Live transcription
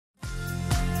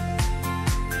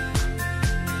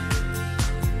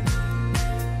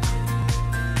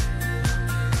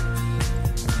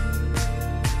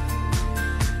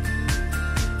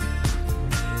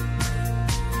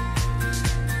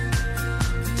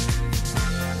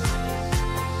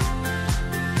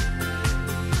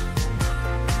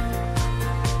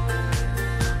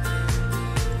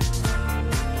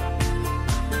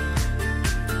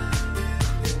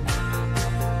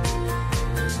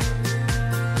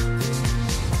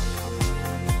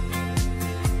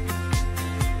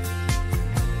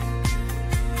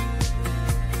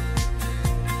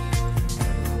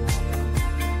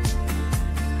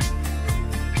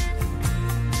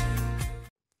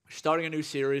starting a new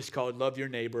series called Love Your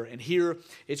Neighbor. And here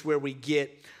is where we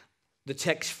get the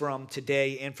text from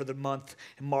today and for the month.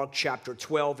 In Mark chapter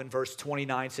 12 and verse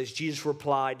 29 says, Jesus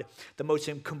replied, the most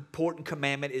important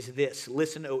commandment is this.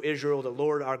 Listen, O Israel, the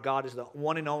Lord our God is the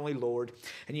one and only Lord.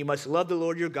 And you must love the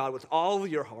Lord your God with all of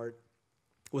your heart,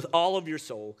 with all of your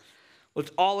soul,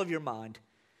 with all of your mind,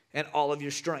 and all of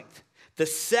your strength. The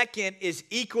second is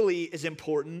equally as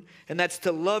important, and that's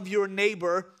to love your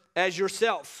neighbor as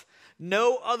yourself.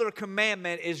 No other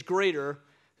commandment is greater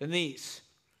than these.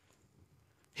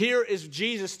 Here is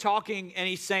Jesus talking, and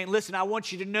he's saying, listen, I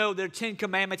want you to know there are 10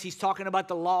 commandments. He's talking about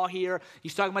the law here.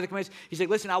 He's talking about the commandments. He's like,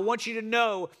 listen, I want you to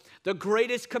know the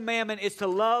greatest commandment is to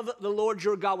love the Lord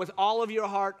your God with all of your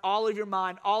heart, all of your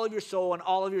mind, all of your soul, and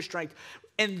all of your strength.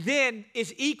 And then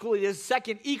is equally as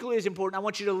important, I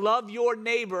want you to love your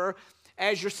neighbor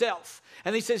as yourself.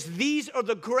 And he says, these are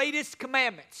the greatest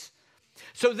commandments.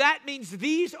 So that means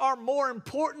these are more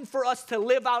important for us to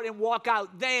live out and walk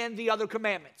out than the other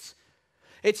commandments.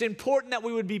 It's important that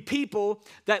we would be people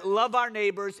that love our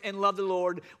neighbors and love the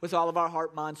Lord with all of our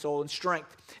heart, mind, soul, and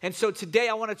strength. And so today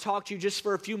I want to talk to you just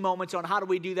for a few moments on how do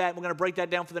we do that. We're going to break that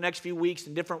down for the next few weeks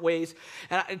in different ways.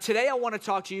 And today I want to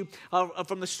talk to you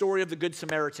from the story of the Good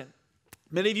Samaritan.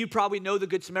 Many of you probably know the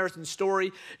Good Samaritan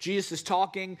story. Jesus is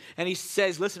talking, and he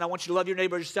says, listen, I want you to love your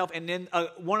neighbor as yourself. And then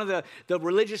one of the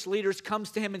religious leaders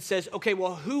comes to him and says, okay,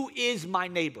 well, who is my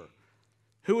neighbor?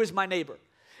 Who is my neighbor?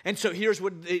 And so here's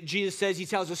what Jesus says. He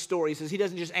tells a story. He says he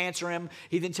doesn't just answer him.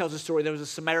 He then tells a story. There was a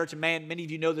Samaritan man. Many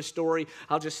of you know the story.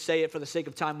 I'll just say it for the sake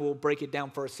of time. We'll break it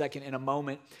down for a second in a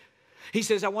moment. He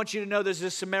says, I want you to know there's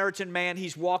this Samaritan man.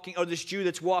 He's walking, or this Jew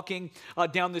that's walking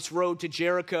down this road to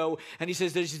Jericho. And he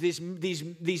says there's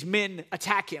these men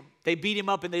attack him. They beat him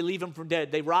up and they leave him for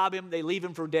dead. They rob him. They leave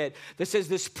him for dead. That says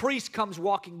this priest comes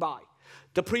walking by.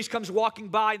 The priest comes walking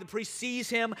by. The priest sees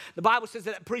him. The Bible says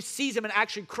that the priest sees him and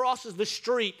actually crosses the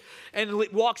street and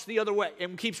walks the other way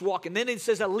and keeps walking. Then it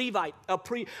says a Levite,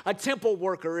 a temple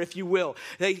worker, if you will.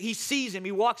 He sees him.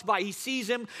 He walks by. He sees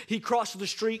him. He crosses the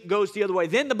street and goes the other way.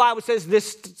 Then the Bible says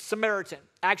this Samaritan.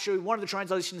 Actually, one of the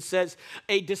translations says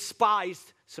a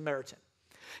despised Samaritan.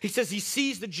 He says he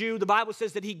sees the Jew. The Bible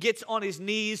says that he gets on his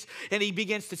knees and he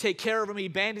begins to take care of him. He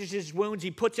bandages his wounds. He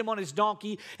puts him on his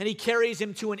donkey and he carries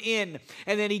him to an inn.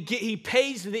 And then he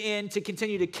pays the inn to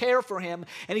continue to care for him.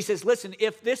 And he says, listen,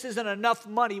 if this isn't enough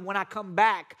money when I come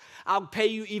back, I'll pay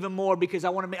you even more because I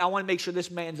want to make sure this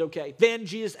man's okay. Then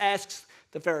Jesus asks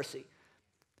the Pharisee.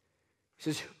 He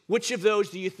says, which of those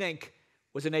do you think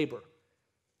was a neighbor?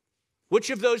 Which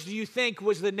of those do you think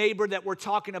was the neighbor that we're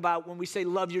talking about when we say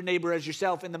love your neighbor as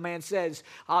yourself? And the man says,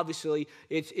 obviously,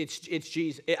 it's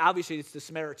Jesus. Obviously, it's the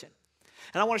Samaritan.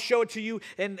 And I want to show it to you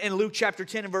in Luke chapter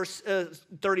 10 and verse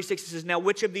 36. It says, now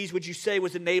which of these would you say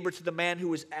was a neighbor to the man who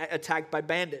was attacked by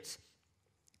bandits?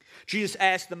 Jesus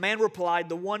asked. The man replied,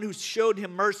 the one who showed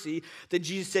him mercy. Then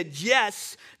Jesus said,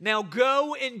 yes, now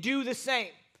go and do the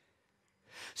same.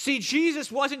 See,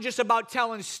 Jesus wasn't just about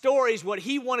telling stories. What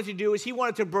he wanted to do is he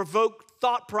wanted to provoke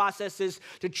thought processes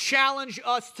to challenge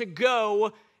us to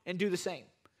go and do the same.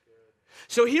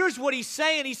 So here's what he's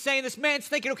saying. He's saying this man's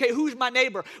thinking, okay, who's my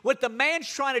neighbor? What the man's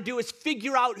trying to do is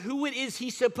figure out who it is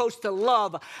he's supposed to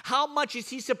love. How much is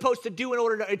he supposed to do in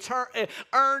order to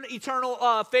earn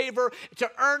eternal favor, to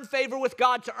earn favor with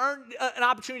God, to earn an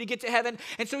opportunity to get to heaven.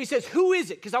 And so he says, who is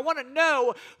it? Because I want to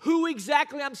know who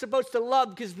exactly I'm supposed to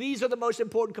love because these are the most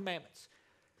important commandments.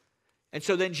 And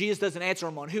so then Jesus doesn't answer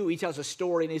him on who. He tells a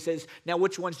story and he says, now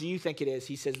which ones do you think it is?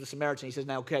 He says the Samaritan. He says,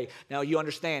 now okay, now you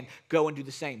understand, go and do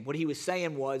the same. What he was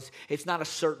saying was, it's not a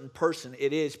certain person.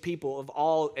 It is people of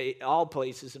all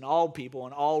places and all people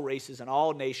and all races and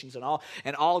all nations and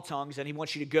all tongues. And he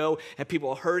wants you to go, and people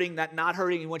are hurting, not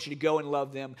hurting. He wants you to go and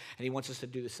love them, and he wants us to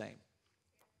do the same.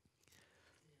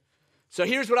 So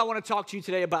here's what I want to talk to you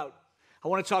today about. I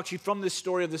want to talk to you from this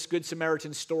story of this Good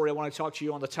Samaritan story. I want to talk to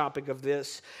you on the topic of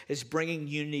this is bringing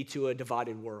unity to a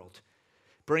divided world.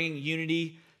 Bringing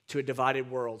unity to a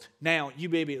divided world. Now, you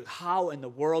may be, how in the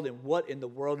world and what in the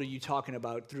world are you talking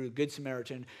about through Good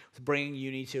Samaritan with bringing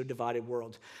unity to a divided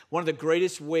world? One of the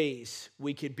greatest ways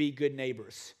we could be good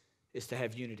neighbors is to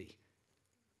have unity.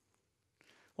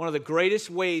 One of the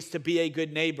greatest ways to be a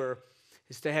good neighbor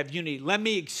is to have unity. Let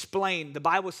me explain. The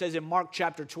Bible says in Mark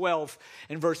chapter 12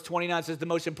 and verse 29, it says the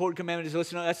most important commandment is,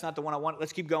 listen, no, that's not the one I want.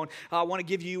 Let's keep going. I want to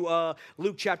give you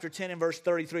Luke chapter 10 and verse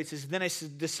 33. It says, then a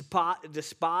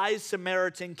despised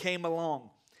Samaritan came along.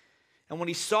 And when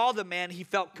he saw the man, he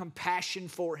felt compassion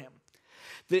for him.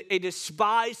 A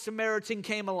despised Samaritan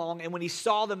came along, and when he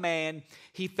saw the man,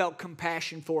 he felt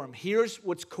compassion for him. Here's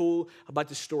what's cool about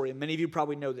the story, and many of you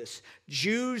probably know this.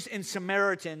 Jews and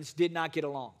Samaritans did not get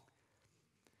along.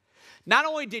 Not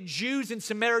only did Jews and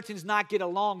Samaritans not get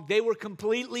along, they were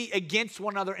completely against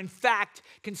one another. In fact,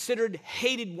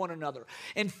 hated one another.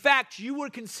 In fact, you were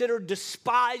considered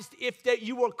despised if that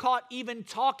you were caught even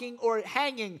talking or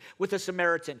hanging with a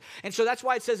Samaritan. And so that's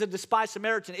why it says a despised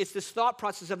Samaritan. It's this thought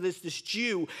process of this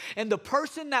Jew. And the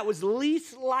person that was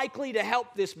least likely to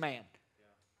help this man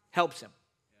helps him.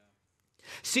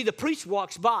 See, the priest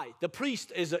walks by. The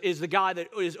priest is the guy that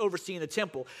is overseeing the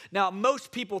temple. Now,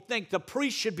 most people think the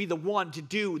priest should be the one to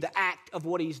do the act of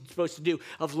what he's supposed to do,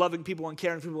 of loving people and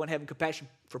caring for people and having compassion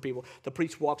for people. The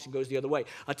priest walks and goes the other way.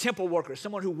 A temple worker,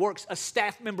 someone who works, a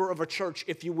staff member of a church,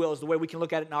 if you will, is the way we can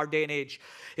look at it in our day and age,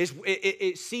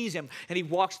 it sees him and he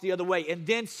walks the other way. And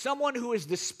then someone who is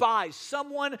despised,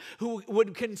 someone who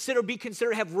would be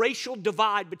considered have racial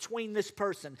divide between this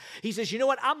person. He says, you know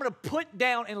what? I'm going to put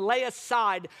down and lay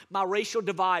aside my racial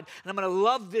divide, and I'm going to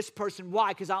love this person.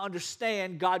 Why? Because I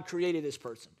understand God created this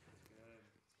person.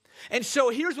 And so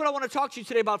here's what I want to talk to you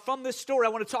today about from this story. I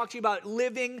want to talk to you about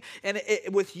living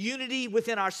with unity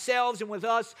within ourselves and with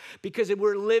us, because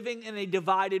we're living in a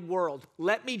divided world.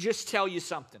 Let me just tell you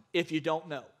something, if you don't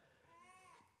know.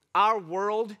 Our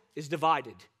world is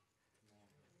divided.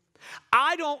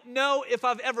 I don't know if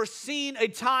I've ever seen a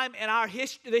time in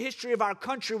the history of our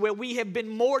country where we have been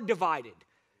more divided.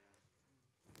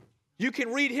 You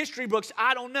can read history books.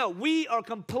 I don't know. We are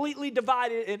completely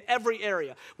divided in every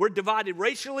area. We're divided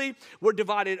racially. We're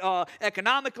divided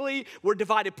economically. We're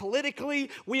divided politically.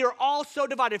 We are all so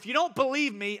divided. If you don't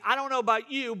believe me, I don't know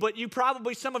about you, but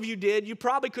some of you did. You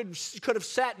probably could have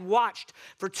sat and watched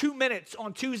for 2 minutes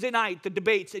on Tuesday night the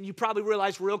debates, and you probably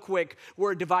realized real quick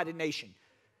we're a divided nation.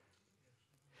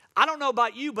 I don't know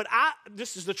about you, but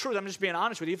this is the truth. I'm just being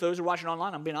honest with you. For those who are watching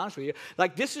online, I'm being honest with you.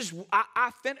 Like,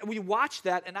 we watched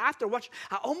that, and after watching,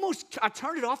 I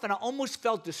turned it off, and I almost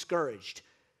felt discouraged.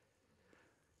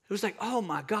 It was like, oh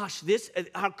my gosh,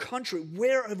 our country,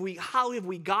 how have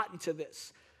we gotten to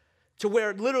this? To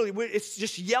where literally it's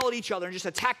just yell at each other and just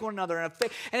attack one another.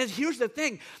 And here's the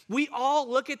thing. We all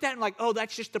look at that and like, oh,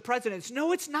 that's just the presidents.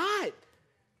 No, it's not.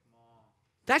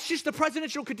 That's just the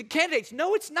presidential candidates.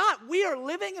 No, it's not. We are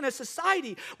living in a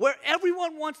society where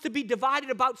everyone wants to be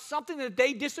divided about something that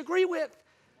they disagree with.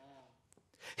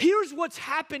 Here's what's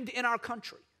happened in our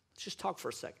country. Let's just talk for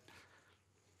a second.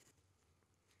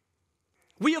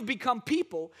 We have become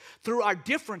people through our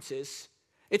differences.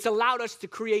 It's allowed us to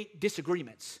create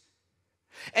disagreements.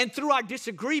 And through our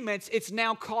disagreements, it's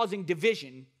now causing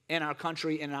division in our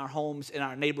country, in our homes, in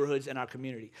our neighborhoods, in our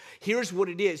community. Here's what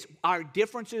it is. Our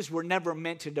differences were never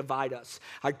meant to divide us.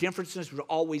 Our differences were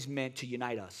always meant to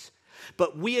unite us.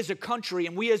 But we as a country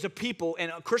and we as a people,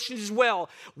 and Christians as well,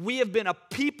 we have been a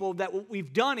people that what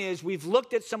we've done is we've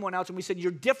looked at someone else and we said,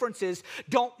 your differences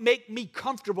don't make me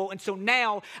comfortable. And so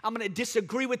now I'm going to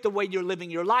disagree with the way you're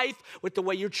living your life, with the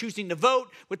way you're choosing to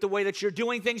vote, with the way that you're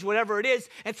doing things, whatever it is.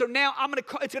 And so now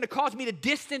it's going to cause me to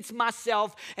distance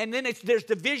myself. And then there's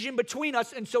division between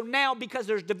us. And so now because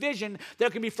there's division, there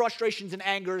can be frustrations and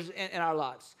angers in our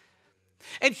lives.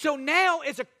 And so now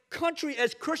as a country,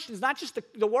 as Christians, not just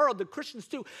the world, the Christians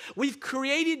too, we've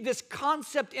created this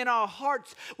concept in our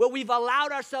hearts where we've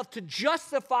allowed ourselves to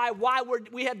justify why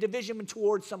we have division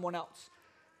towards someone else.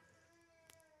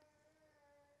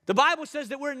 The Bible says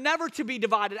that we're never to be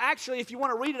divided. Actually, if you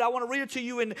want to read it, I want to read it to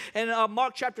you in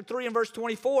Mark chapter 3 and verse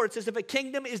 24. It says, if a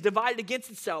kingdom is divided against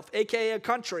itself, aka a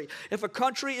country, if a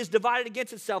country is divided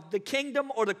against itself, the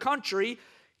kingdom or the country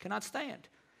cannot stand.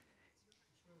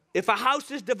 If a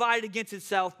house is divided against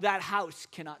itself, that house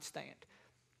cannot stand.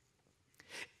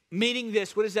 Meaning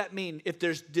this, what does that mean? If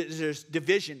there's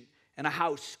division in a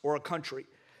house or a country,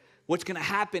 what's going to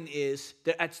happen is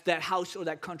that house or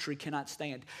that country cannot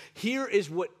stand. Here is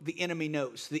what the enemy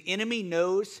knows. The enemy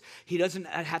knows he doesn't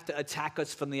have to attack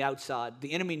us from the outside.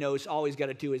 The enemy knows all he's got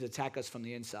to do is attack us from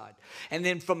the inside. And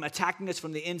then from attacking us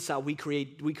from the inside, we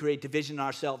create division in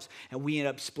ourselves, and we end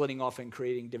up splitting off and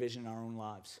creating division in our own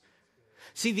lives.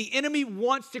 See, the enemy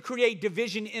wants to create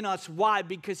division in us. Why?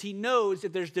 Because he knows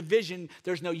if there's division,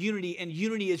 there's no unity. And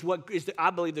unity is what is,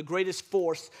 I believe, the greatest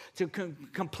force to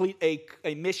complete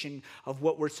a mission of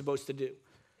what we're supposed to do.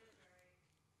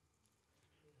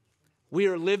 We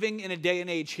are living in a day and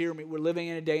age, hear me, we're living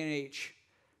in a day and age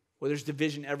where there's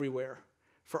division everywhere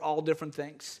for all different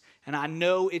things. And I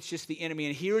know it's just the enemy.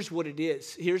 And here's what it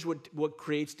is. Here's what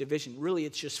creates division. Really,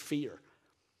 it's just fear.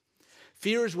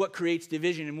 Fear is what creates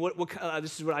division, and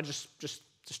this is what I just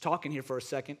talking here for a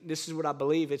second. This is what I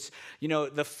believe. It's,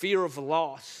 the fear of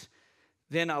loss,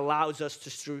 then allows us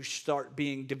to start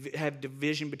have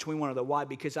division between one another. Why?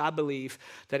 Because I believe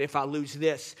that if I lose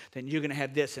this, then you're going to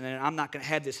have this, and then I'm not going to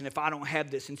have this, and if I don't have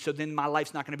this, and so then my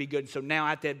life's not going to be good. So now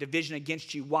I have to have division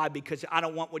against you. Why? Because I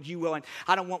don't want what you want.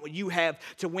 I don't want what you have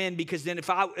to win, because then if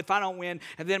I don't win,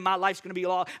 and then my life's going to be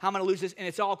lost, I'm going to lose this, and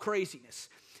it's all craziness.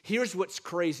 Here's what's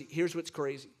crazy.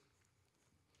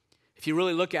 If you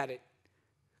really look at it,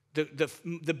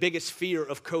 the biggest fear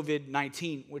of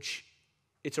COVID-19, which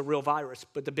it's a real virus,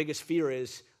 but the biggest fear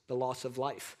is the loss of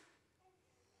life.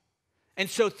 And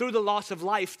so through the loss of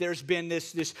life, there's been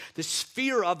this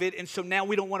fear of it, and so now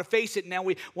we don't want to face it. Now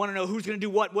we want to know who's going to do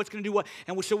what, what's going to do what,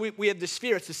 and so we have this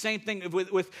fear. It's the same thing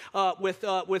with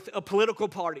political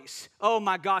parties. Oh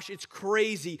my gosh, it's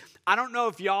crazy. I don't know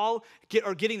if y'all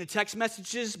are getting the text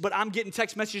messages, but I'm getting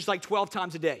text messages like 12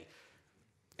 times a day.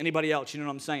 Anybody else, you know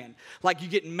what I'm saying? Like, you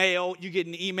getting mail, you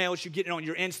getting emails, you're getting it on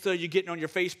your Insta, you're getting it on your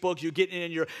Facebook, you're getting it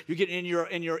in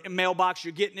your mailbox,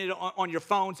 you're getting it on your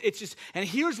phones. It's just, and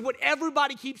here's what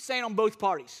everybody keeps saying on both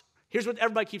parties. Here's what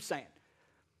everybody keeps saying.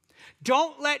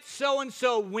 Don't let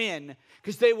so-and-so win,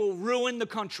 because they will ruin the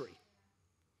country.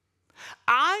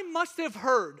 I must have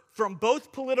heard from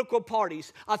both political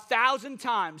parties 1,000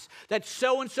 times that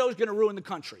so-and-so is going to ruin the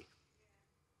country.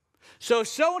 So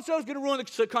so-and-so is going to ruin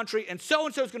the country, and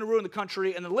so-and-so is going to ruin the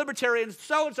country, and the libertarians,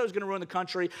 so-and-so is going to ruin the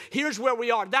country. Here's where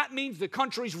we are. That means the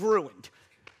country's ruined.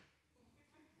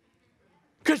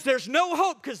 Because there's no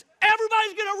hope, because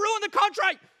everybody's going to ruin the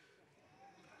country.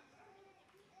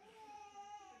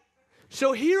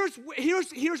 So here's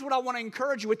what I want to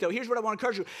encourage you with, though. Here's what I want to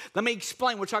encourage you. Let me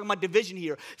explain. We're talking about division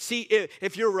here. See,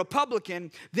 if you're a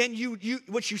Republican, then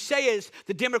what you say is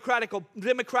the Democratic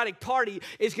Party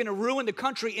is going to ruin the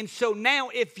country. And so now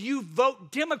if you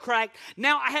vote Democrat,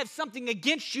 now I have something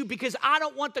against you, because I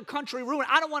don't want the country ruined.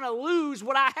 I don't want to lose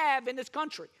what I have in this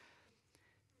country.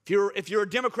 If you're a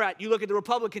Democrat, you look at the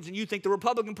Republicans and you think the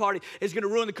Republican Party is going to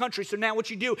ruin the country. So now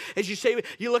what you do is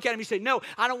you look at them and you say, no,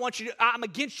 I don't want you to, I'm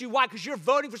against you. Why? Because you're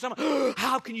voting for someone.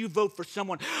 How can you vote for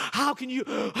someone? How can you?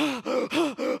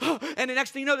 And the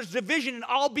next thing you know, there's division, and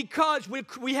all because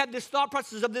we have this thought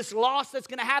process of this loss that's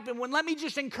going to happen. When let me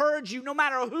just encourage you, no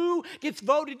matter who gets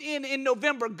voted in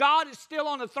November, God is still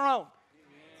on the throne.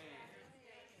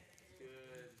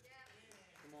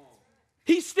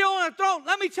 He's still on the throne.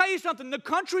 Let me tell you something. The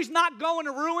country's not going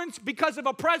to ruins because of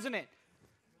a president.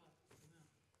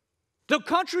 The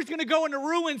country's going to go into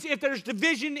ruins if there's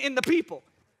division in the people.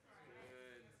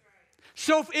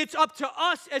 So it's up to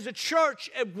us as a church.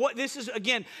 This is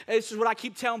what I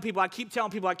keep telling people. In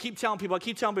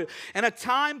a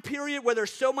time period where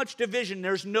there's so much division,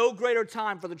 there's no greater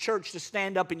time for the church to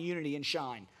stand up in unity and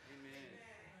shine.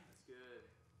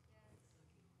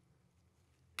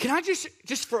 Can I just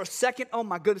for a second, oh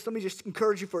my goodness, let me just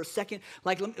encourage you for a second.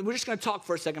 We're just going to talk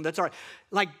for a second. That's all right.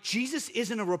 Like, Jesus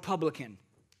isn't a Republican.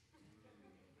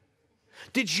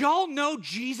 Did y'all know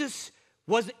Jesus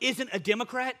isn't a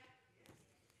Democrat?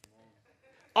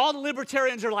 All the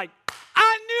libertarians are like,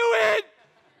 I knew it.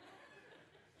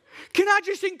 Can I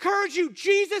just encourage you?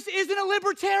 Jesus isn't a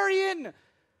libertarian.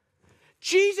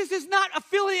 Jesus is not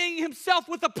affiliating himself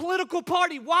with a political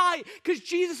party. Why? Because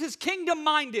Jesus is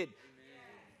kingdom-minded.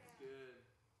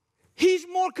 He's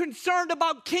more concerned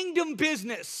about kingdom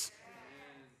business.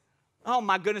 Oh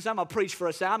my goodness, I'm going to preach for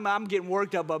a second. I'm getting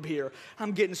worked up here.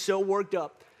 I'm getting so worked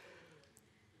up.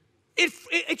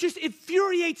 It just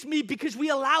infuriates me, because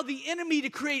we allow the enemy to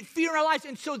create fear in our lives.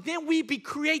 And so then we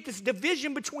create this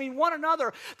division between one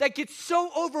another that gets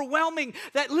so overwhelming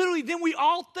that literally then we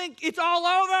all think it's all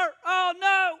over. Oh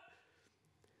no.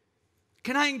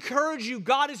 Can I encourage you?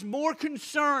 God is more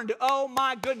concerned, oh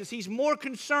my goodness, he's more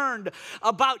concerned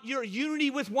about your unity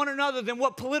with one another than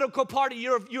what political party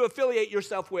you affiliate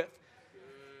yourself with.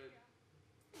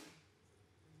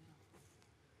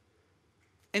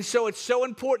 And so it's so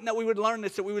important that we would learn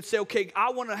this, that we would say, okay,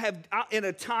 I want to have, in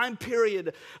a time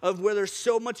period of where there's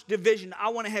so much division, I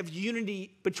want to have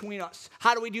unity between us.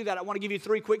 How do we do that? I want to give you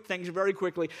 3 quick things very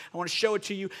quickly. I want to show it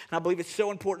to you, and I believe it's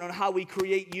so important on how we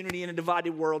create unity in a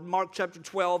divided world. Mark chapter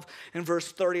 12 and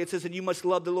verse 30, it says, and you must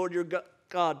love the Lord your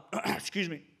God, excuse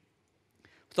me,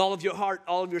 with all of your heart,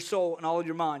 all of your soul, and all of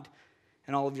your mind,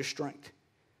 and all of your strength.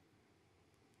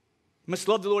 You must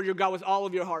love the Lord your God with all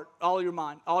of your heart, all of your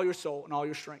mind, all your soul, and all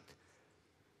your strength.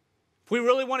 If we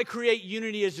really want to create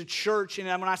unity as a church, and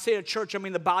when I say a church, I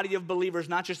mean the body of believers,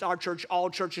 not just our church,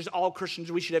 all churches, all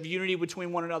Christians, we should have unity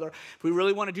between one another. If we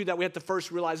really want to do that, we have to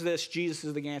first realize this: Jesus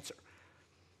is the answer.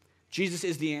 Jesus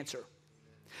is the answer.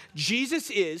 Jesus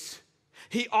is,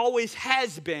 he always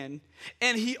has been,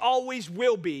 and he always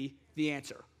will be the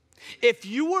answer. If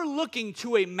you are looking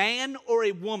to a man or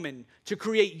a woman to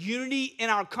create unity in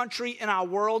our country, in our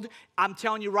world, I'm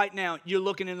telling you right now, you're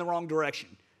looking in the wrong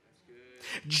direction.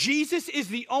 Jesus is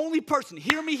the only person,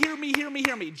 hear me, hear me, hear me,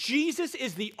 hear me. Jesus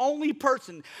is the only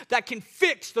person that can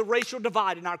fix the racial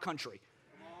divide in our country.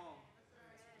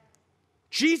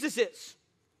 Jesus is.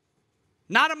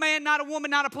 Not a man, not a woman,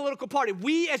 not a political party.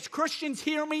 We as Christians,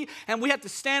 hear me, and we have to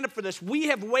stand up for this. We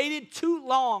have waited too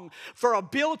long for a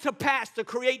bill to pass to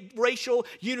create racial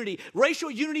unity.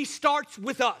 Racial unity starts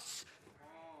with us.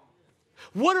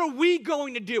 What are we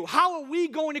going to do? How are we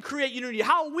going to create unity?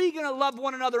 How are we going to love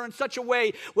one another in such a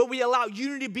way where we allow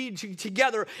unity to be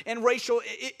together in racial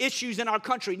issues in our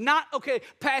country? Not, okay,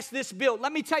 pass this bill.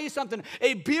 Let me tell you something.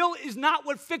 A bill is not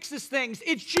what fixes things.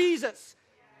 It's Jesus.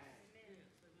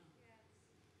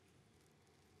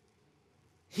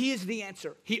 He is the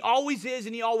answer. He always is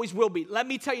and he always will be. Let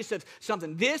me tell you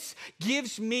something. This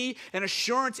gives me an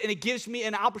assurance and it gives me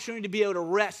an opportunity to be able to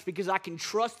rest because I can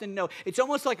trust and know. It's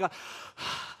almost like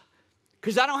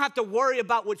because I don't have to worry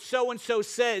about what so-and-so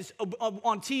says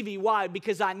on TV. Why?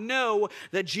 Because I know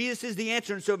that Jesus is the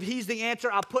answer. And so if he's the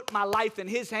answer, I put my life in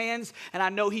his hands and I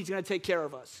know he's going to take care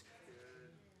of us.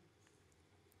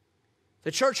 The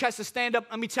church has to stand up.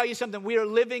 Let me tell you something. We are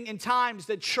living in times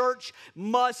the church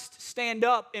must stand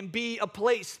up and be a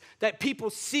place that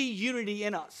people see unity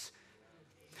in us.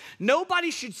 Nobody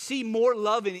should see more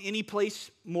love in any place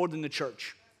more than the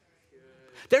church.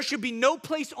 There should be no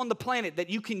place on the planet that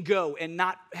you can go and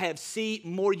not see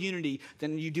more unity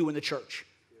than you do in the church.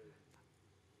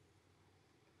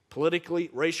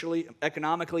 Politically, racially,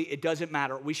 economically, it doesn't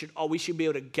matter. We should be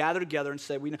able to gather together and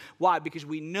say, why? Because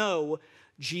we know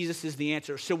Jesus is the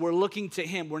answer. So we're looking to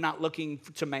him. We're not looking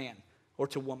to man or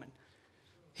to woman.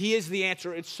 He is the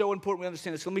answer. It's so important we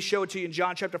understand this. Let me show it to you in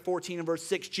John chapter 14 and verse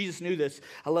 6. Jesus knew this.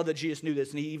 I love that Jesus knew this,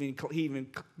 and he even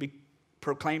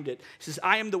proclaimed it. He says,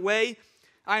 I am the way,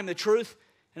 I am the truth,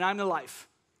 and I am the life.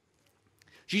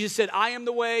 Jesus said, I am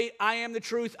the way, I am the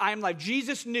truth, I am life.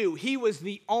 Jesus knew he was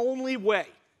the only way.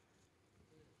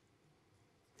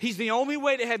 He's the only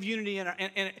way to have unity,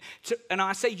 and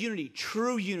I say unity,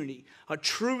 a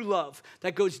true love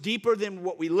that goes deeper than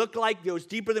what we look like, goes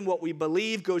deeper than what we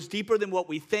believe, goes deeper than what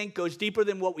we think, goes deeper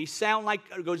than what we sound like,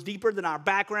 goes deeper than our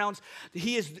backgrounds.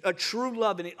 He is a true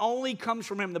love, and it only comes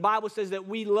from him. The Bible says that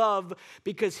we love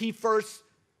because he first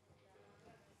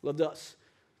loved us.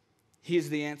 He is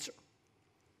the answer.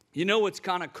 You know what's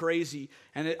kind of crazy,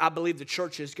 and I believe the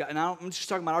church has got, and I'm just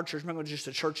talking about our church, I'm not going to just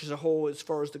the church as a whole as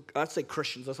far as I'd say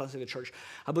Christians, let's not say the church.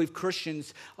 I believe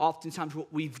Christians, oftentimes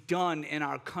what we've done in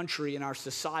our country, in our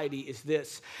society is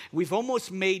this. We've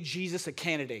almost made Jesus a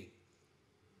candidate.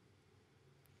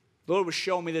 The Lord was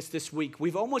showing me this week.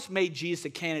 We've almost made Jesus a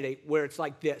candidate where it's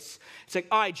like this. It's like,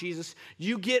 all right, Jesus,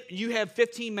 you have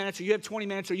 15 minutes or you have 20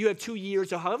 minutes or you have 2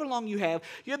 years or however long you have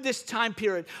this time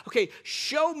period. Okay,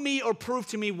 show me or prove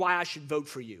to me why I should vote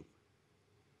for you.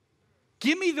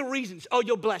 Give me the reasons. Oh,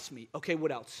 you'll bless me. Okay,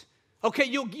 what else? Okay,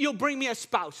 you'll bring me a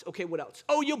spouse. Okay, what else?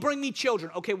 Oh, you'll bring me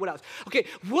children. Okay, what else? Okay,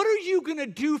 what are you going to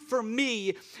do for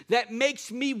me that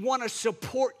makes me want to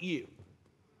support you?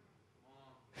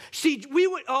 See,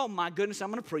 oh my goodness, I'm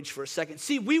going to preach for a second.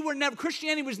 See,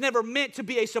 Christianity was never meant to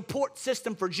be a support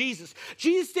system for Jesus.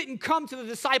 Jesus didn't come to the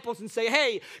disciples and say,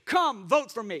 hey, come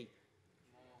vote for me.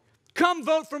 Come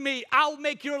vote for me, I'll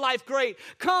make your life great.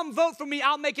 Come vote for me,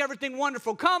 I'll make everything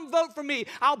wonderful. Come vote for me,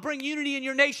 I'll bring unity in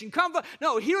your nation. Come vote.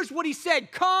 No, here's what he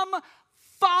said, come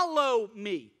follow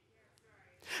me.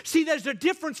 See, there's a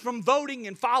difference from voting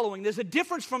and following. There's a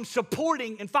difference from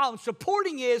supporting and following.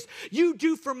 Supporting is you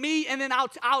do for me and then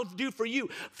I'll do for you.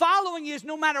 Following is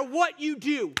no matter what you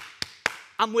do,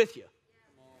 I'm with you.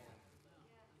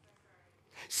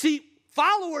 See,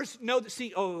 followers know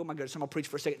that, oh my goodness, I'm going to preach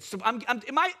for a second. So I'm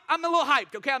a little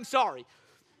hyped, okay? I'm sorry.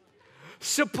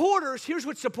 Supporters, here's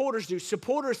what supporters do.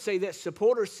 Supporters say this.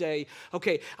 Supporters say,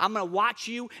 okay, I'm going to watch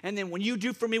you, and then when you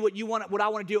do for me what I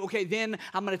want to do, okay, then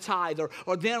I'm going to tithe, or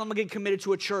then I'm going to get committed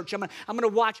to a church. I'm going to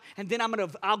watch, and then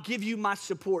I'll give you my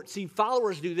support. See,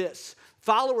 followers do this.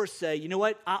 Followers say, you know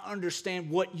what? I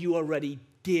understand what you already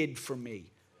did for me.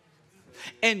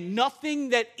 And nothing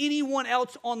that anyone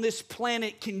else on this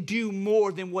planet can do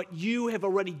more than what you have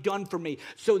already done for me.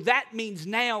 So that means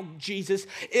now, Jesus,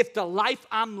 if the life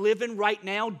I'm living right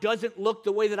now doesn't look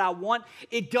the way that I want,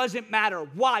 it doesn't matter.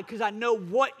 Why? Because I know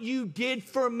what you did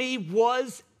for me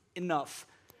was enough.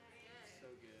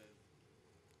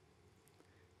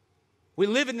 We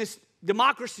live in this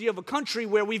democracy of a country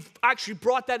where we've actually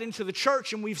brought that into the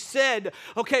church and we've said,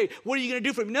 okay, what are you going to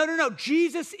do for me? No.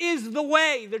 Jesus is the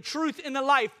way, the truth, and the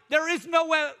life. There is no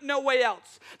way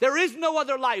else. There is no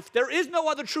other life. There is no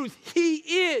other truth. He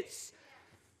is.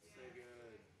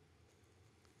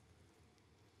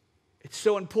 It's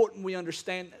so important we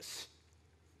understand this.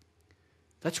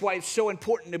 That's why it's so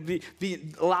important to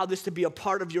allow this to be a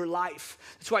part of your life.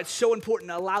 That's why it's so important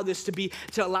to allow this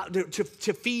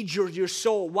to feed your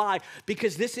soul. Why?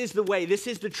 Because this is the way, this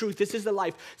is the truth, this is the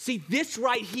life. See, this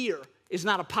right here is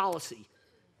not a policy.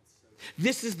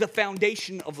 This is the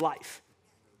foundation of life.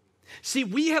 See,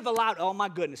 we have allowed, oh my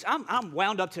goodness, I'm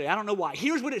wound up today. I don't know why.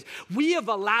 Here's what it is. We have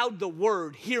allowed the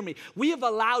word, hear me, we have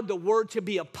allowed the word to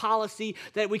be a policy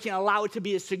that we can allow it to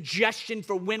be a suggestion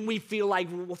for when we feel like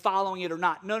we're following it or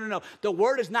not. No. The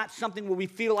word is not something where we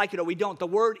feel like it or we don't. The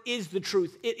word is the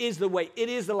truth. It is the way. It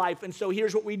is the life. And so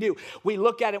here's what we do. We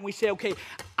look at it and we say, okay,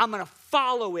 I'm going to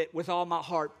follow it with all my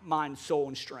heart, mind, soul,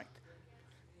 and strength.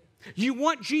 You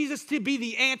want Jesus to be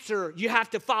the answer, you have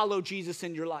to follow Jesus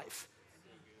in your life.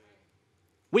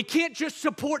 We can't just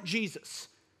support Jesus.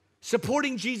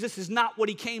 Supporting Jesus is not what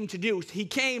he came to do. He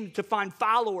came to find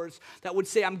followers that would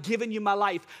say, I'm giving you my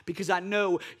life because I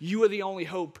know you are the only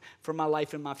hope for my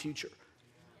life and my future.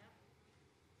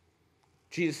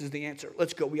 Jesus is the answer.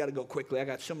 Let's go. We got to go quickly. I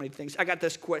got so many things. I got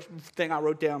this thing I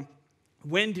wrote down.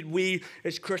 When did we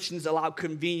as Christians allow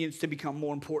convenience to become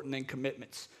more important than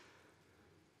commitments?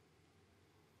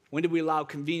 When did we allow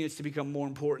convenience to become more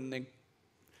important than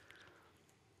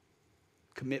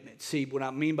commitment? See, what I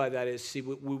mean by that is, see,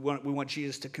 we want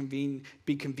Jesus to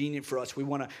be convenient for us. We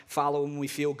want to follow him when we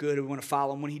feel good. We want to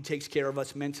follow him when he takes care of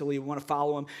us mentally. We want to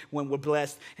follow him when we're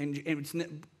blessed.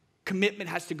 And commitment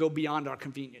has to go beyond our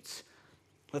convenience.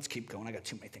 Let's keep going. I got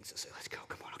too many things to say. Let's go.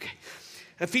 Come on. Okay.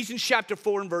 Ephesians chapter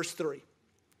 4 and verse 3.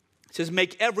 It says,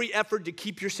 make every effort to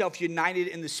keep yourself united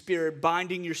in the Spirit,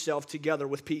 binding yourself together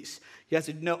with peace. You have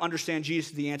to understand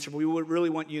Jesus is the answer. We would really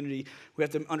want unity. We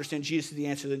have to understand Jesus is the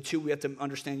answer. Then 2, we have to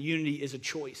understand unity is a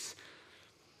choice.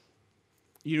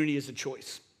 Unity is a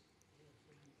choice.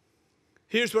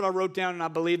 Here's what I wrote down, and I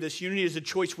believe this. Unity is a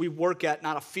choice we work at,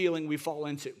 not a feeling we fall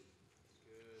into.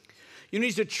 Unity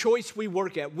is a choice we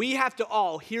work at. We have to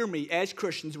all, hear me, as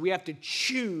Christians, we have to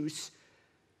choose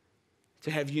to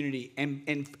have unity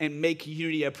and make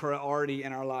unity a priority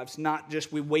in our lives. Not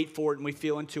just we wait for it and we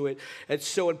feel into it. It's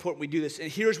so important we do this.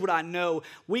 And here's what I know.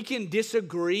 We can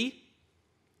disagree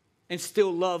and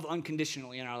still love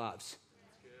unconditionally in our lives.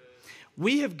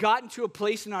 We have gotten to a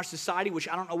place in our society, which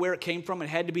I don't know where it came from. It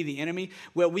had to be the enemy,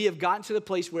 where we have gotten to the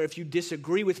place where if you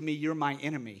disagree with me, you're my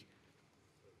enemy.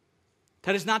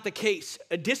 That is not the case.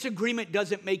 A disagreement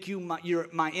doesn't make you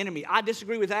my enemy. I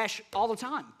disagree with Ash all the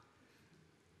time.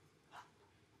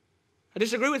 I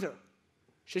disagree with her.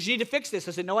 She says, you need to fix this.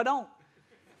 I said, no, I don't.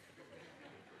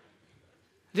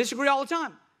 I disagree all the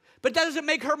time. But that doesn't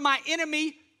make her my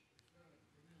enemy.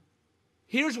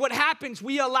 Here's what happens.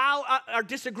 We allow our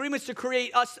disagreements to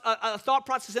create a thought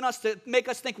process in us to make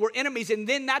us think we're enemies, and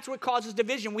then that's what causes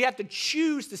division. We have to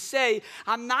choose to say,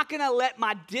 I'm not going to let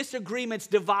my disagreements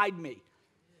divide me.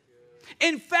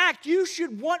 In fact, you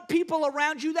should want people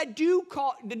around you that do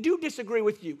disagree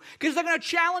with you, because they're going to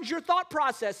challenge your thought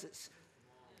processes.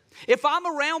 If I'm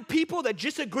around people that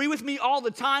disagree with me all the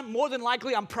time, more than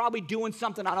likely I'm probably doing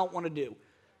something I don't want to do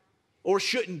or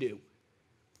shouldn't do.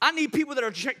 I need people that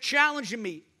are challenging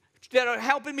me, that are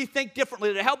helping me think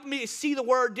differently, that are helping me see the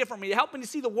word differently, that are helping me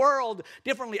see the world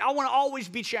differently. I want to always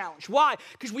be challenged. Why?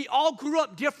 Because we all grew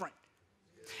up different.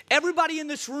 Everybody in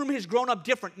this room has grown up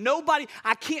different.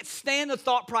 I can't stand the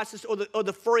thought process or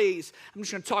the phrase. I'm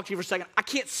just going to talk to you for a second. I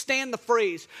can't stand the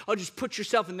phrase, oh, just put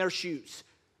yourself in their shoes.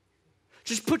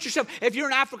 Just put yourself, if you're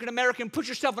an African American, put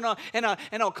yourself in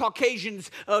a Caucasian's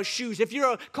shoes. If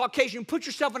you're a Caucasian, put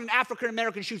yourself in an African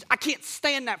American shoes. I can't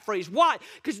stand that phrase. Why?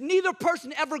 Because neither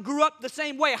person ever grew up the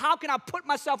same way. How can I put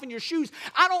myself in your shoes?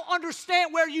 I don't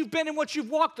understand where you've been and what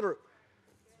you've walked through.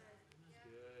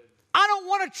 I don't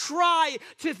want to try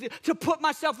to put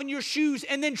myself in your shoes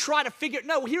and then try to figure,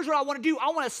 no, here's what I want to do.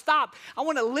 I want to stop. I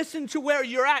want to listen to where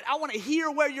you're at. I want to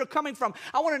hear where you're coming from.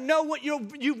 I want to know what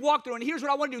you've walked through. And here's what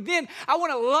I want to do. Then I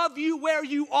want to love you where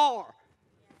you are.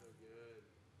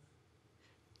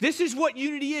 This is what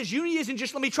unity is. Unity isn't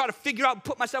just let me try to figure out and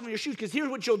put myself in your shoes, because here's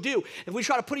what you'll do. If we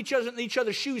try to put each other in each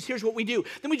other's shoes, here's what we do.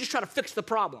 Then we just try to fix the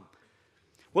problem.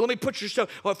 Well, let me put yourself,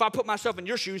 well, if I put myself in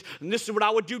your shoes, and this is what I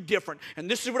would do different, and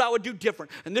this is what I would do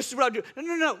different, and this is what I would do.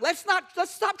 No. Let's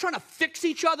stop trying to fix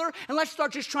each other, and let's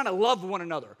start just trying to love one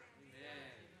another. Amen.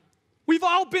 We've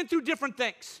all been through different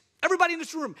things. Everybody in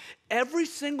this room, every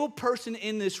single person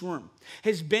in this room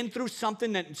has been through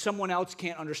something that someone else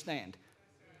can't understand.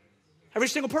 Every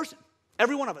single person,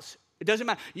 every one of us. It doesn't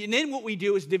matter. And then what we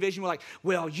do is division. We're like,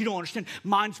 well, you don't understand.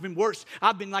 Mine's been worse.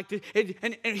 I've been like this.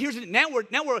 And here's it. Now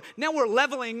we're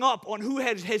leveling up on who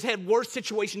has had worse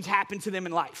situations happen to them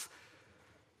in life.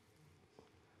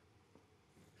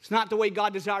 It's not the way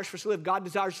God desires for us to live. God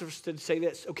desires for us to say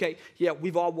this, okay, yeah,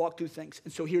 we've all walked through things.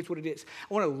 And so here's what it is.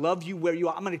 I want to love you where you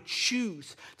are. I'm going to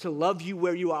choose to love you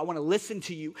where you are. I want to listen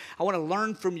to you. I want to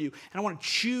learn from you. And I want to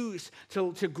choose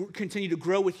to continue to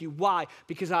grow with you. Why?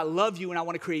 Because I love you and I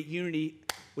want to create unity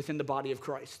within the body of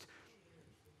Christ.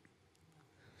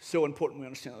 So important we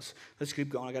understand this. Let's keep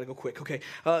going. I got to go quick. Okay.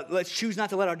 Let's choose not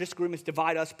to let our disagreements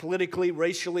divide us politically,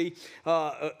 racially.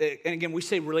 And again, we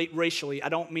say racially. I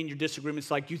don't mean your disagreements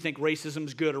like you think racism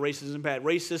is good or racism is bad.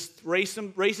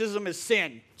 Racism is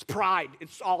sin. It's pride.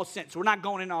 It's all sin. So we're not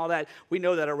going into all that. We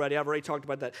know that already. I've already talked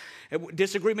about that.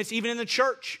 Disagreements even in the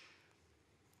church.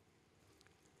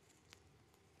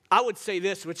 I would say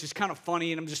this, which is kind of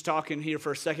funny, and I'm just talking here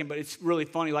for a second, but it's really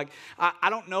funny. Like, I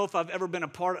don't know if I've ever been a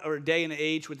part or a day and an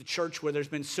age with the church where there's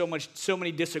been so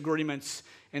many disagreements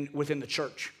within the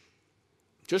church.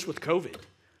 Just with COVID.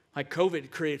 Like,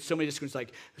 COVID created so many disagreements.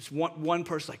 Like, it's one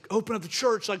person, like, open up the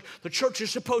church. Like, the church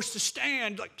is supposed to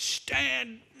stand. Like,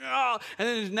 stand. And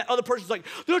then the other person's like,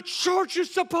 the church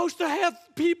is supposed to have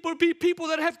be people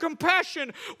that have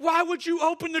compassion. Why would you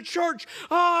open the church?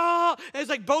 And it's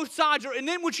like both sides are. And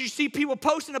then when you see people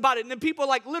posting about it, and then people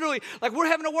like literally, like we're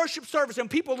having a worship service, and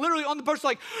people literally on the post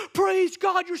like, praise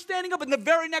God, you're standing up. And the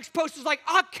very next post is like,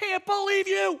 I can't believe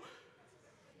you.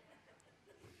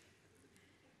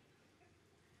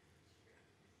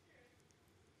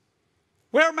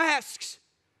 Wear masks.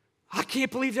 I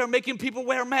can't believe they're making people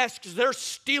wear masks. They're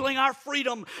stealing our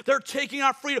freedom. They're taking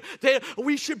our freedom.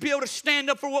 We should be able to stand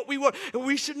up for what we were. And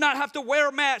we should not have to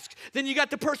wear masks. Then you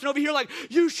got the person over here like,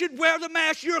 you should wear the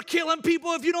mask. You're killing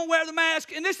people if you don't wear the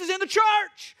mask. And this is in the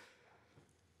church.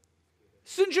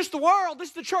 This isn't just the world. This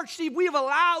is the church. See, we have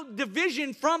allowed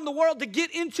division from the world to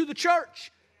get into the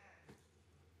church.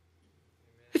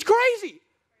 It's crazy.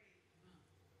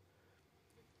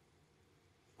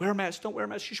 Wear a mask. Don't wear a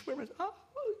mask. You should wear a mask. Oh.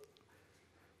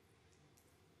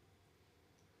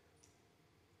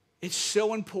 It's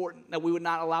so important that we would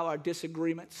not allow our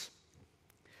disagreements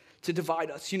to divide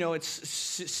us. You know, it's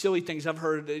silly things I've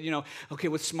heard, okay,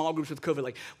 with small groups with COVID,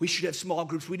 like we should have small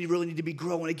groups. We really need to be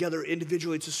growing together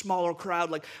individually. It's a smaller crowd.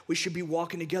 Like we should be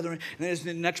walking together. And then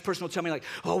the next person will tell me like,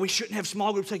 oh, we shouldn't have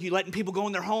small groups. Like you letting people go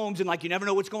in their homes and like you never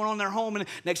know what's going on in their home. And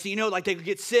next thing you know, like they could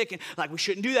get sick and like we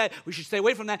shouldn't do that. We should stay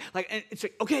away from that. Like, and it's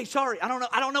like, okay, sorry. I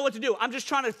don't know what to do. I'm just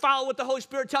trying to follow what the Holy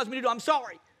Spirit tells me to do. I'm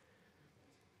sorry.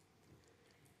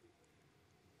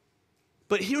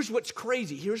 But here's what's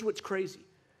crazy.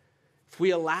 If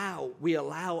we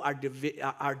allow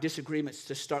our disagreements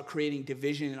to start creating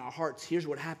division in our hearts, here's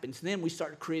what happens. Then we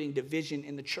start creating division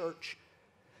in the church.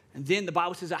 And then the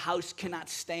Bible says a house cannot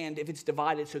stand if it's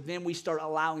divided. So then we start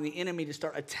allowing the enemy to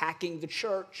start attacking the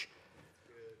church.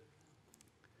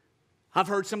 I've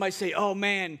heard somebody say, oh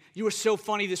man, you were so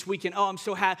funny this weekend. Oh, I'm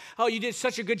so happy. Oh, you did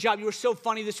such a good job. You were so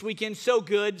funny this weekend. So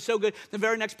good, so good. The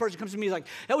very next person comes to me and is like,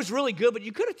 that was really good, but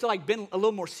you could have like been a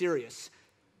little more serious.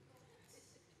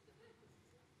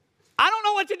 I don't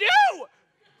know what to do.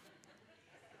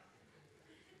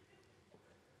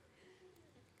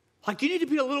 Like, you need to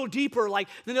be a little deeper. Like,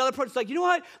 then the other person's like, you know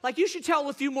what? Like, you should tell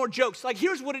a few more jokes. Like,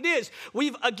 here's what it is.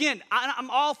 I'm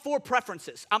all for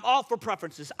preferences. I'm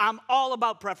all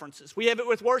about preferences. We have it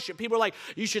with worship. People are like,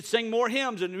 you should sing more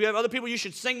hymns. And we have other people, you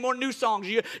should sing more new songs.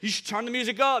 You should turn the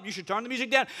music up. You should turn the music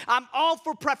down. I'm all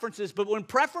for preferences. But when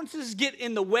preferences get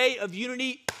in the way of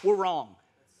unity, we're wrong.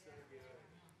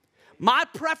 My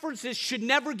preferences should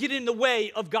never get in the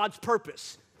way of God's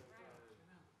purpose.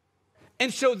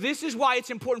 And so this is why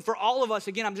it's important for all of us.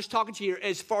 Again, I'm just talking to you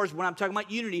as far as when I'm talking about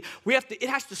unity. It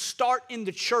has to start in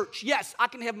the church. Yes, I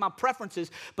can have my preferences,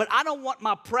 but I don't want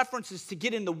my preferences to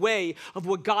get in the way of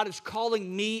what God is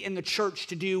calling me in the church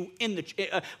to do,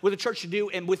 with the church to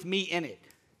do and with me in it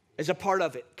as a part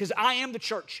of it. Because I am the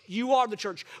church. You are the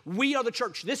church. We are the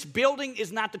church. This building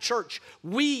is not the church.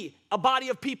 We, a body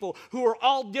of people who are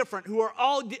all different, who are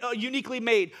all uniquely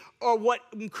made, are what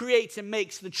creates and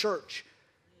makes the church.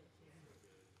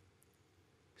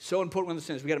 So important when this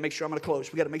is. We got to make sure, I'm going to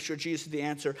close. We got to make sure Jesus is the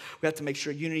answer. We have to make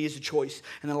sure unity is a choice.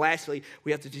 And then lastly,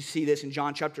 we have to see this in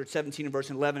John chapter 17 and verse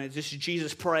 11. This is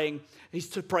Jesus praying. He's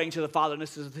praying to the Father. And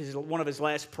this is one of his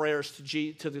last prayers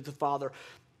to the Father.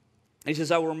 He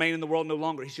says, I will remain in the world no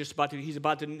longer.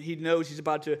 He knows he's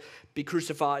about to be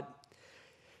crucified.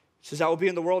 says, I will be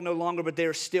in the world no longer, but they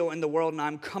are still in the world, and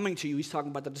I'm coming to you. He's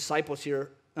talking about the disciples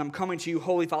here. I'm coming to you,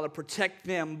 Holy Father. Protect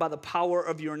them by the power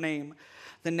of your name,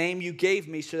 the name you gave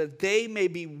me, so that they may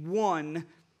be one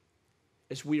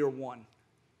as we are one.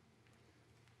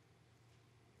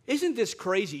 Isn't this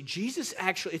crazy? Jesus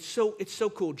actually, it's so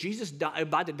cool. Jesus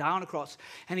about to die on the cross,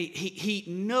 and he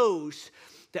knows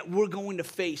that we're going to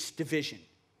face division.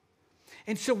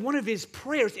 And so one of his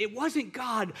prayers, it wasn't,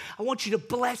 God, I want you to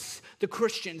bless the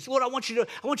Christians. Lord, I want you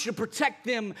to protect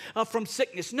them from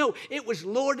sickness. No, it was,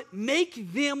 Lord,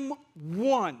 make them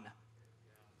one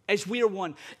as we are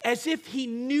one. As if he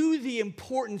knew the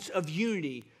importance of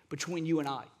unity between you and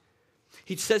I.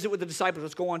 He says it with the disciples.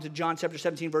 Let's go on to John chapter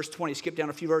 17, verse 20. Skip down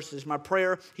a few verses. My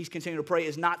prayer, he's continuing to pray,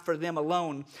 is not for them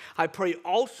alone. I pray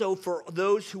also for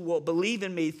those who will believe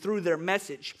in me through their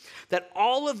message, that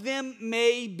all of them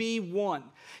may be one.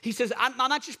 He says, I'm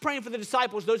not just praying for the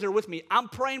disciples, those that are with me. I'm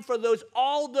praying for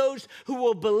all those who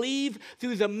will believe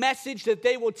through the message that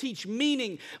they will teach,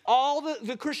 meaning all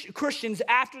the Christians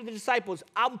after the disciples.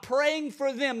 I'm praying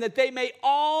for them that they may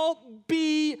all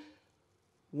be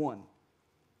one.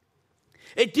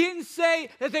 It didn't say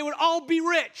that they would all be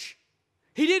rich.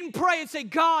 He didn't pray and say,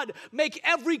 God, make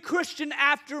every Christian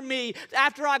after me,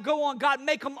 after I go on, God,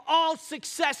 make them all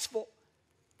successful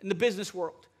in the business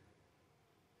world.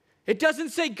 It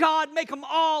doesn't say, God, make them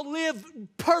all live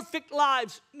perfect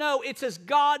lives. No, it says,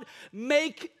 God,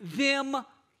 make them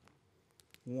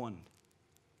one.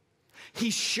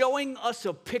 He's showing us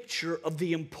a picture of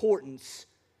the importance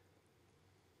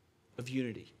of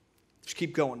unity. Just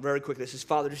keep going very quickly. This is,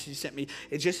 Father, just as you sent me,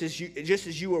 just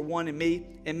as you are one in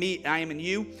me, I am in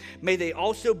you, may they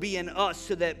also be in us,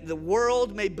 so that the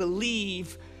world may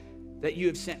believe that you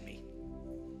have sent me.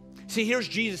 See, here's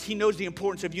Jesus. He knows the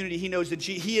importance of unity. He knows that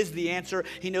he is the answer.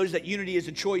 He knows that unity is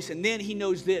a choice. And then he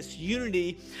knows this.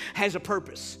 Unity has a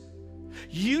purpose.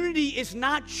 Unity is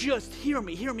not just, hear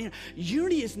me.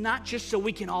 Unity is not just so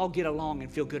we can all get along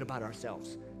and feel good about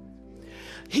ourselves.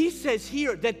 He says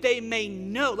here that they may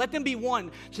know, let them be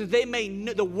one, so that they may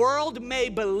know, the world may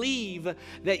believe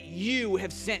that you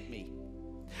have sent me.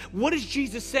 What is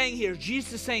Jesus saying here?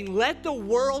 Jesus is saying, let the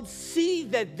world see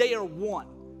that they are one.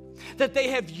 That they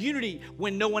have unity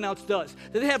when no one else does.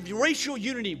 That they have racial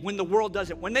unity when the world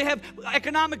doesn't. When they have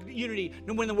economic unity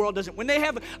when the world doesn't. When they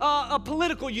have a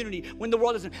political unity when the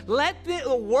world doesn't. Let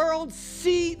the world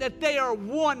see that they are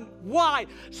one. Why?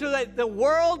 So that the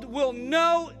world will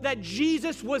know that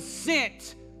Jesus was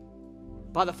sent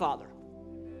by the Father.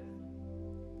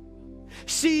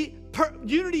 See,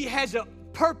 unity has a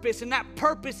purpose, and that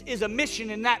purpose is a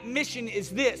mission, and that mission is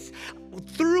this.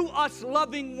 Through us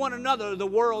loving one another, the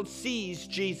world sees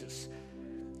Jesus.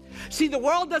 See, the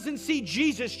world doesn't see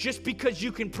Jesus just because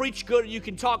you can preach good, or you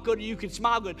can talk good, or you can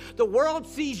smile good. The world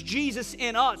sees Jesus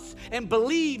in us and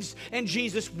believes in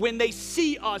Jesus when they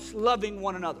see us loving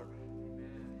one another.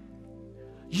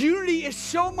 Unity is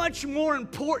so much more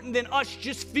important than us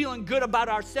just feeling good about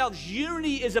ourselves.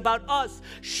 Unity is about us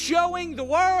showing the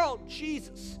world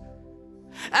Jesus.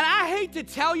 And I hate to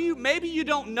tell you, maybe you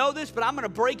don't know this, but I'm going to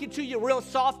break it to you real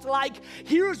soft like.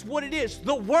 Here's what it is.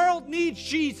 The world needs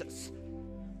Jesus.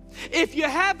 If you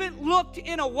haven't looked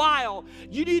in a while,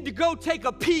 you need to go take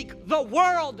a peek. The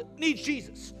world needs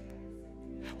Jesus.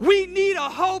 We need a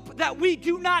hope that we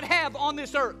do not have on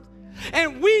this earth.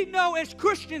 And we know as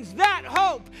Christians that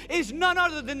hope is none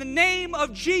other than the name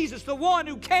of Jesus, the one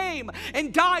who came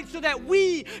and died so that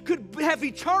we could have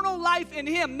eternal life in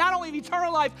him. Not only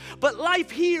eternal life, but life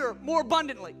here more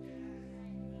abundantly.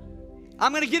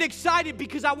 I'm going to get excited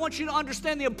because I want you to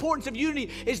understand the importance of unity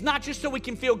is not just so we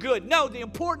can feel good. No, the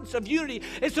importance of unity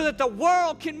is so that the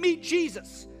world can meet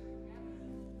Jesus.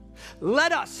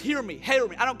 Let us, hear me.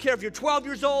 I don't care if you're 12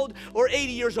 years old or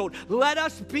 80 years old. Let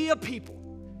us be a people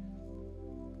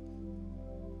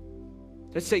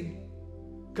that say,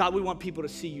 God, we want people to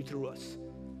see you through us.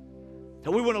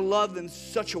 That we want to love in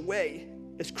such a way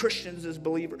as Christians, as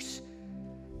believers,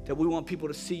 that we want people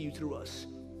to see you through us.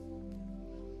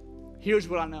 Here's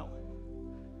what I know,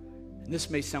 and this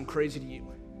may sound crazy to you.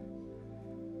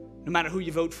 No matter who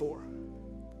you vote for,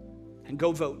 and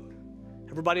go vote.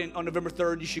 Everybody on November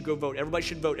 3rd, you should go vote. Everybody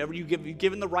should vote. You're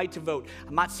given the right to vote.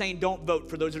 I'm not saying don't vote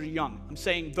for those that are young. I'm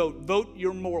saying vote. Vote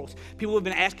your morals. People have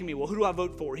been asking me, well, who do I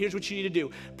vote for? Here's what you need to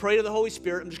do. Pray to the Holy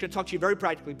Spirit. I'm just going to talk to you very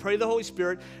practically. Pray to the Holy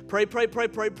Spirit.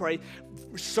 Pray.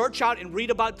 Search out and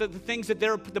read about the things that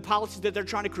the policies that they're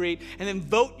trying to create, and then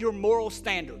vote your moral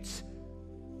standards.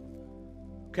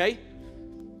 Okay?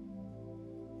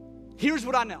 Here's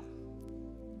what I know.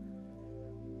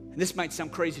 And this might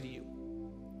sound crazy to you.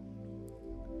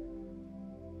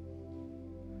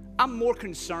 I'm more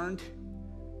concerned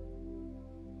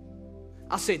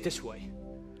I'll say it this way.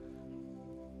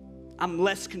 I'm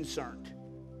less concerned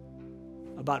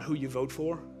about who you vote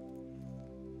for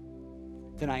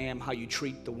than I am how you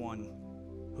treat the one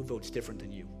who votes different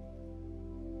than you.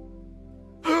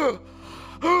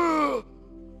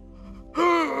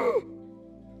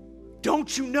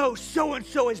 Don't you know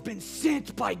so-and-so has been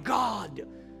sent by God?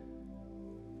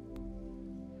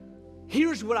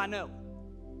 Here's what I know.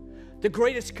 The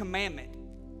greatest commandment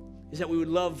is that we would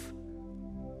love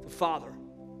the Father,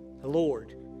 the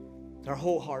Lord, our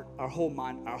whole heart, our whole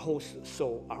mind, our whole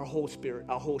soul, our whole spirit,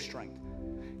 our whole strength.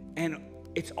 And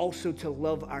it's also to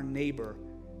love our neighbor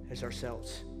as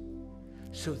ourselves.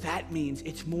 So that means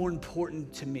it's more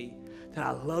important to me that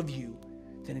I love you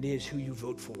than it is who you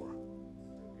vote for.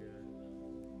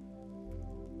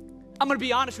 I'm going to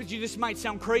be honest with you. This might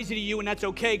sound crazy to you, and that's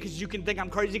okay, because you can think I'm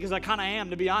crazy, because I kind of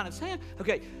am, to be honest.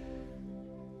 Okay.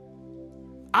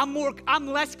 I'm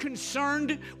less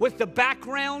concerned with the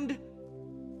background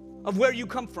of where you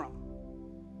come from.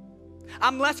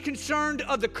 I'm less concerned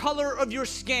of the color of your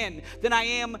skin than I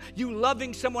am you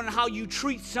loving someone and how you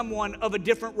treat someone of a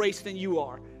different race than you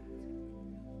are.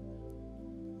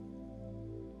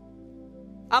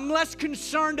 I'm less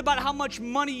concerned about how much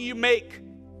money you make,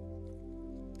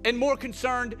 and more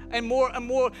concerned and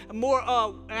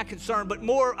not concerned, but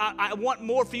more, I want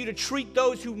more for you to treat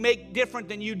those who make different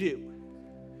than you do.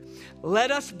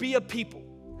 Let us be a people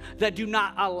that do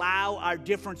not allow our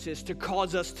differences to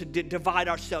cause us to divide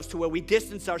ourselves, to where we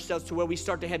distance ourselves, to where we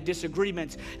start to have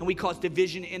disagreements and we cause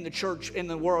division in the church, in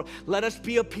the world. Let us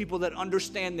be a people that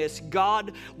understand this.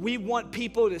 God, we want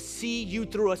people to see you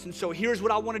through us. And so here's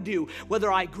what I want to do,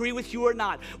 whether I agree with you or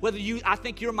not, whether I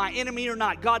think you're my enemy or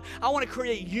not. God, I want to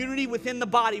create unity within the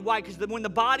body. Why? Because when the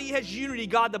body has unity,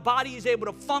 God, the body is able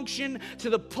to function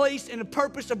to the place and the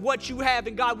purpose of what you have.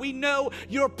 And God, we know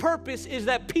your purpose is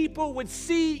that people would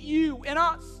see you in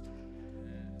us.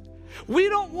 We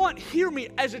don't want, hear me,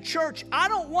 as a church, I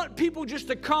don't want people just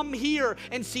to come here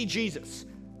and see Jesus.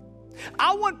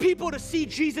 I want people to see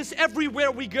Jesus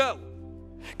everywhere we go.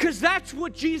 Because that's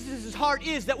what Jesus' heart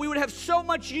is, that we would have so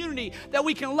much unity that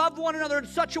we can love one another in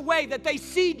such a way that they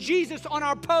see Jesus on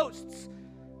our posts.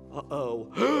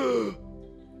 Uh-oh.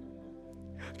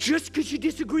 Just because you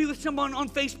disagree with someone on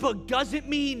Facebook doesn't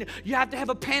mean you have to have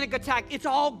a panic attack. It's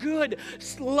all good.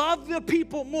 Love the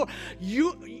people more.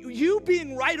 You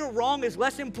being right or wrong is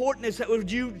less important as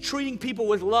you treating people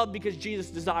with love, because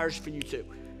Jesus desires for you to.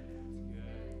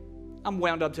 I'm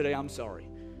wound up today. I'm sorry.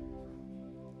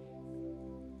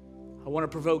 I want to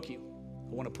provoke you.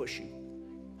 I want to push you.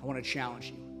 I want to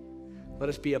challenge you. Let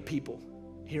us be a people.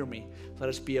 Hear me. Let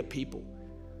us be a people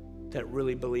that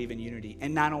really believe in unity,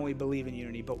 and not only believe in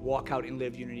unity, but walk out and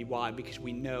live unity. Why? Because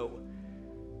we know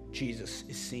Jesus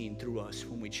is seen through us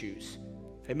when we choose.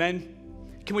 Amen.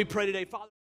 Can we pray today, Father?